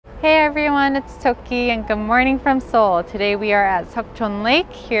Hey everyone, it's Toki and good morning from Seoul. Today we are at Seokchon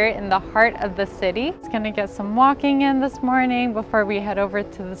Lake here in the heart of the city. It's gonna get some walking in this morning before we head over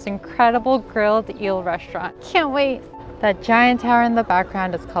to this incredible grilled eel restaurant. Can't wait! That giant tower in the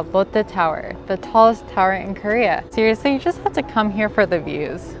background is called Lotte Tower, the tallest tower in Korea. Seriously, you just have to come here for the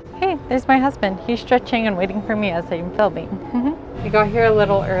views. Hey, there's my husband. He's stretching and waiting for me as I'm filming. We got here a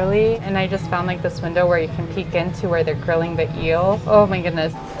little early and I just found like this window where you can peek into where they're grilling the eel. Oh my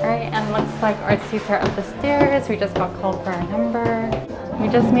goodness. All right, and looks like our seats are up the stairs. We just got called for our number. We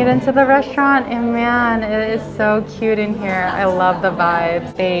just made into the restaurant and man, it is so cute in here. I love the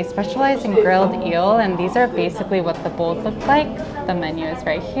vibes. They specialize in grilled eel and these are basically what the bowls look like. The menu is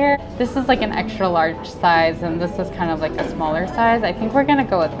right here. This is like an extra large size and this is kind of like a smaller size. I think we're gonna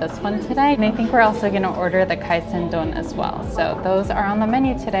go with this one today. And I think we're also gonna order the kaisendon as well. So those are on the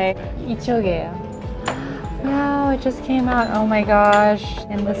menu today. 이쪽이에요. Wow, it just came out. Oh my gosh.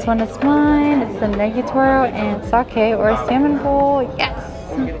 And this one is mine. It's the negitoro and sake or salmon bowl. Yes!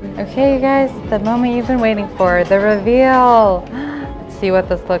 Okay, you guys, the moment you've been waiting for, the reveal. Let's see what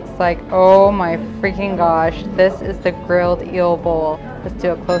this looks like. Oh my freaking gosh. This is the grilled eel bowl. Let's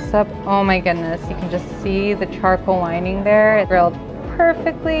do a close-up. Oh my goodness. You can just see the charcoal lining there. It's grilled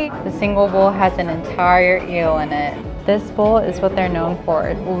perfectly. The single bowl has an entire eel in it. This bowl is what they're known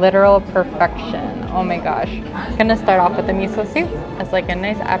for, literal perfection. Oh my gosh. I'm gonna start off with the miso soup as like a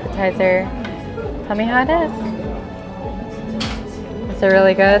nice appetizer. Tell me how it is. Is it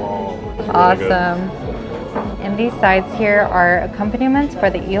really good? Awesome. And these sides here are accompaniments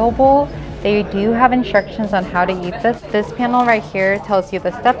for the eel bowl. They do have instructions on how to eat this. This panel right here tells you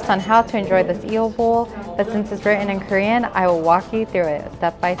the steps on how to enjoy this eel bowl, but since it's written in Korean, I will walk you through it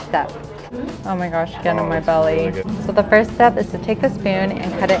step by step. Oh my gosh, get in my belly. Really so the first step is to take the spoon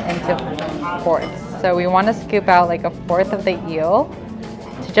and cut it into fourths. So we want to scoop out like a fourth of the eel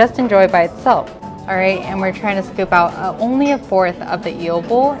to just enjoy by itself. All right, and we're trying to scoop out only a fourth of the eel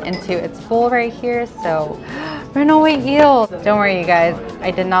bowl into its bowl right here. So runaway eel. Don't worry you guys,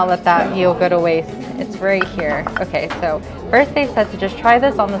 I did not let that eel go to waste. It's right here. Okay, so first they said to just try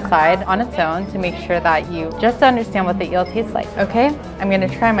this on the side on its own to make sure that you just understand what the eel tastes like. Okay, I'm gonna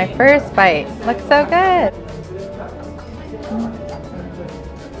try my first bite. Looks so good.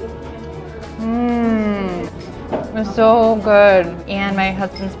 It's so good. And my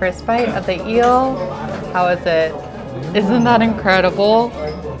husband's first bite of the eel. How is it? Isn't that incredible?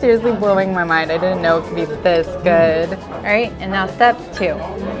 Seriously blowing my mind. I didn't know it could be this good. All right, and now step 2.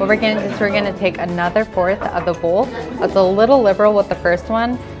 What we're gonna do is we're gonna take another fourth of the bowl. I was a little liberal with the first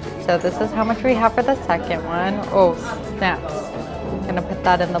one, so this is how much we have for the second one. Oh, snaps. I'm gonna put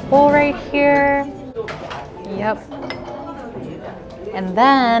that in the bowl right here. Yep. And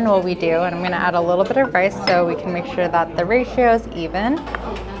then what we do, and I'm gonna add a little bit of rice so we can make sure that the ratio is even.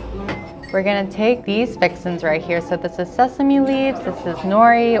 We're gonna take these fixins right here. So this is sesame leaves, this is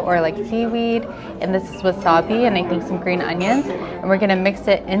nori or like seaweed, and this is wasabi and I think some green onions. And we're gonna mix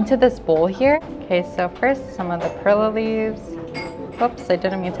it into this bowl here. Okay, so first some of the perla leaves. Oops, I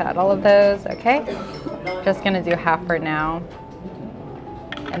didn't mean to add all of those, okay? Just gonna do half for now.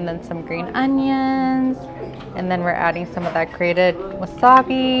 And then some green onions. And then we're adding some of that grated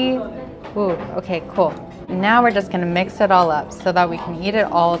wasabi. Ooh, okay, cool. Now we're just gonna mix it all up so that we can eat it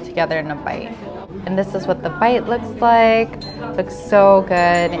all together in a bite. And this is what the bite looks like. Looks so good.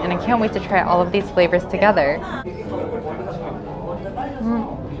 And I can't wait to try all of these flavors together.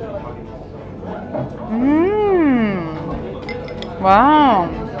 Wow.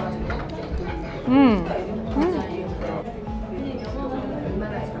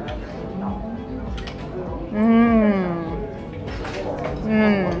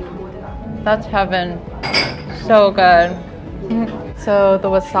 That's heaven. So good. So the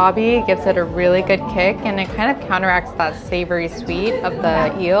wasabi gives it a really good kick and it kind of counteracts that savory sweet of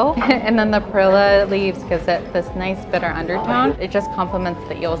the eel. And then the perla leaves gives it this nice bitter undertone. It just complements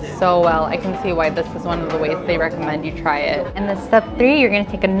the eel so well. I can see why this is one of the ways they recommend you try it. And then step 3, you're gonna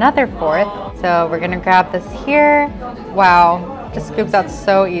take another fourth. So we're gonna grab this here. Wow, just scoops out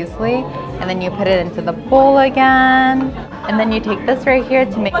so easily. And then you put it into the bowl again. And then you take this right here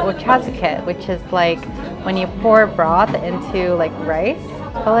to make ochazuke, which is like when you pour broth into like rice,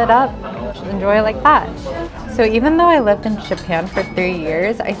 fill it up, just enjoy it like that. So even though I lived in Japan for 3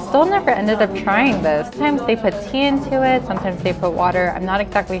 years, I still never ended up trying this. Sometimes they put tea into it, sometimes they put water. I'm not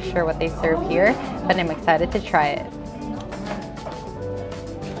exactly sure what they serve here, but I'm excited to try it.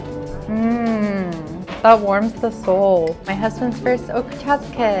 That warms the soul. My husband's first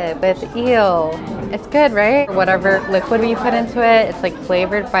okchaske with eel. It's good, right? Whatever liquid we put into it, it's like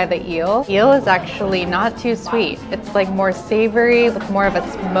flavored by the eel. Eel is actually not too sweet. It's like more savory with more of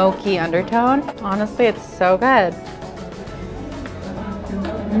a smoky undertone. Honestly, it's so good.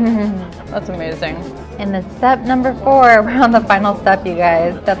 That's amazing. And then step number 4, we're on the final step, you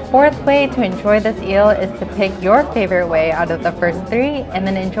guys. The 4th way to enjoy this eel is to pick your favorite way out of the first 3 and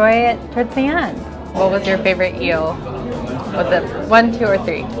then enjoy it towards the end. What was your favorite eel? Was it 1, 2, or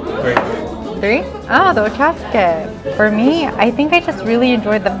 3? 3? Oh, the ochasuke. For me, I think I just really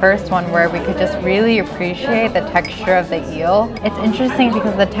enjoyed the first one where we could just really appreciate the texture of the eel. It's interesting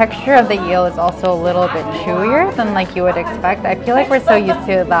because the texture of the eel is also a little bit chewier than like you would expect. I feel like we're so used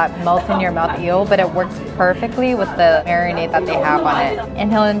to that melt in your mouth eel, but it works perfectly with the marinade that they have on it.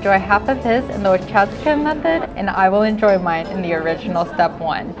 And he'll enjoy half of his in the ochasuke method, and I will enjoy mine in the original step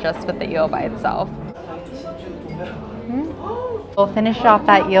 1, just with the eel by itself. We'll finish off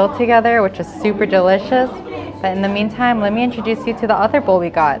that eel together, which is super delicious. But in the meantime, let me introduce you to the other bowl we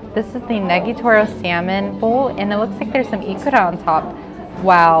got. This is the Negitoro salmon bowl, and it looks like there's some ikura on top.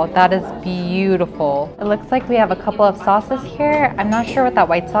 Wow, that is beautiful. It looks like we have a couple of sauces here. I'm not sure what that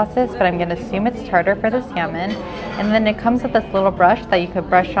white sauce is, but I'm gonna assume it's tartar for the salmon. And then it comes with this little brush that you could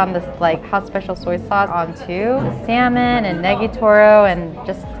brush on this like house special soy sauce onto the salmon and Negitoro and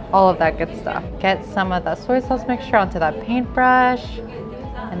just all of that good stuff. Get some of that soy sauce mixture onto that paintbrush,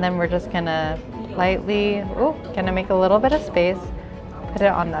 and then we're just gonna lightly, gonna make a little bit of space, put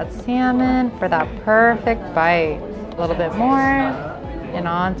it on that salmon for that perfect bite. A little bit more, and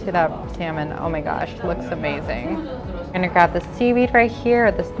onto that salmon. Oh my gosh, looks amazing. I'm gonna grab the seaweed right here,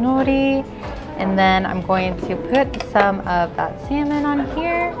 or this nori, and then I'm going to put some of that salmon on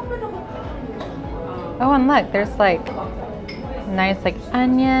here. Oh, and look, there's like nice like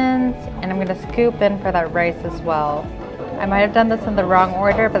onions, and I'm gonna scoop in for that rice as well. I might have done this in the wrong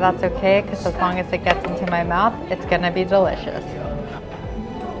order, but that's okay because as long as it gets into my mouth, it's gonna be delicious.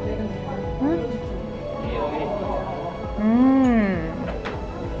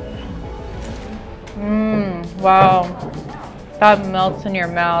 Wow, that melts in your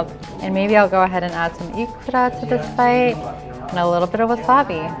mouth. And maybe I'll go ahead and add some ikura to this bite and a little bit of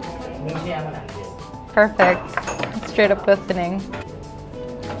wasabi. Perfect. Straight up glistening.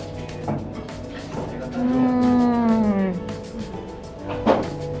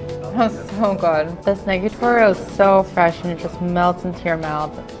 That's so good. This Negitoro is so fresh and it just melts into your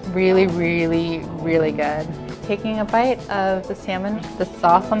mouth. Really, really, really good. Taking a bite of the salmon, the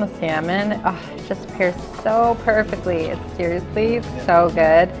sauce on the salmon, it just pairs so perfectly. It's seriously so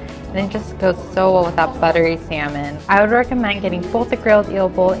good. And it just goes so well with that buttery salmon. I would recommend getting both the grilled eel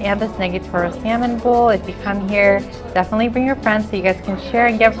bowl and this Negitoro salmon bowl. If you come here, definitely bring your friends so you guys can share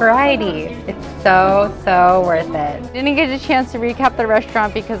and get variety. It's so, so worth it. Didn't get a chance to recap the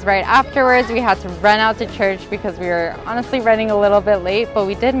restaurant because right afterwards we had to run out to church because we were honestly running a little bit late, but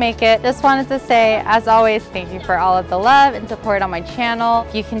we did make it. Just wanted to say, as always, thank you for all of the love and support on my channel.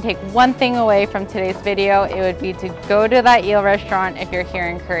 If you can take one thing away from today's video, it would be to go to that eel restaurant if you're here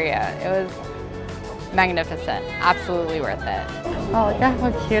in Korea. It was magnificent, absolutely worth it. Oh, look at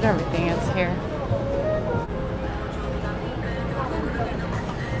how cute everything is here.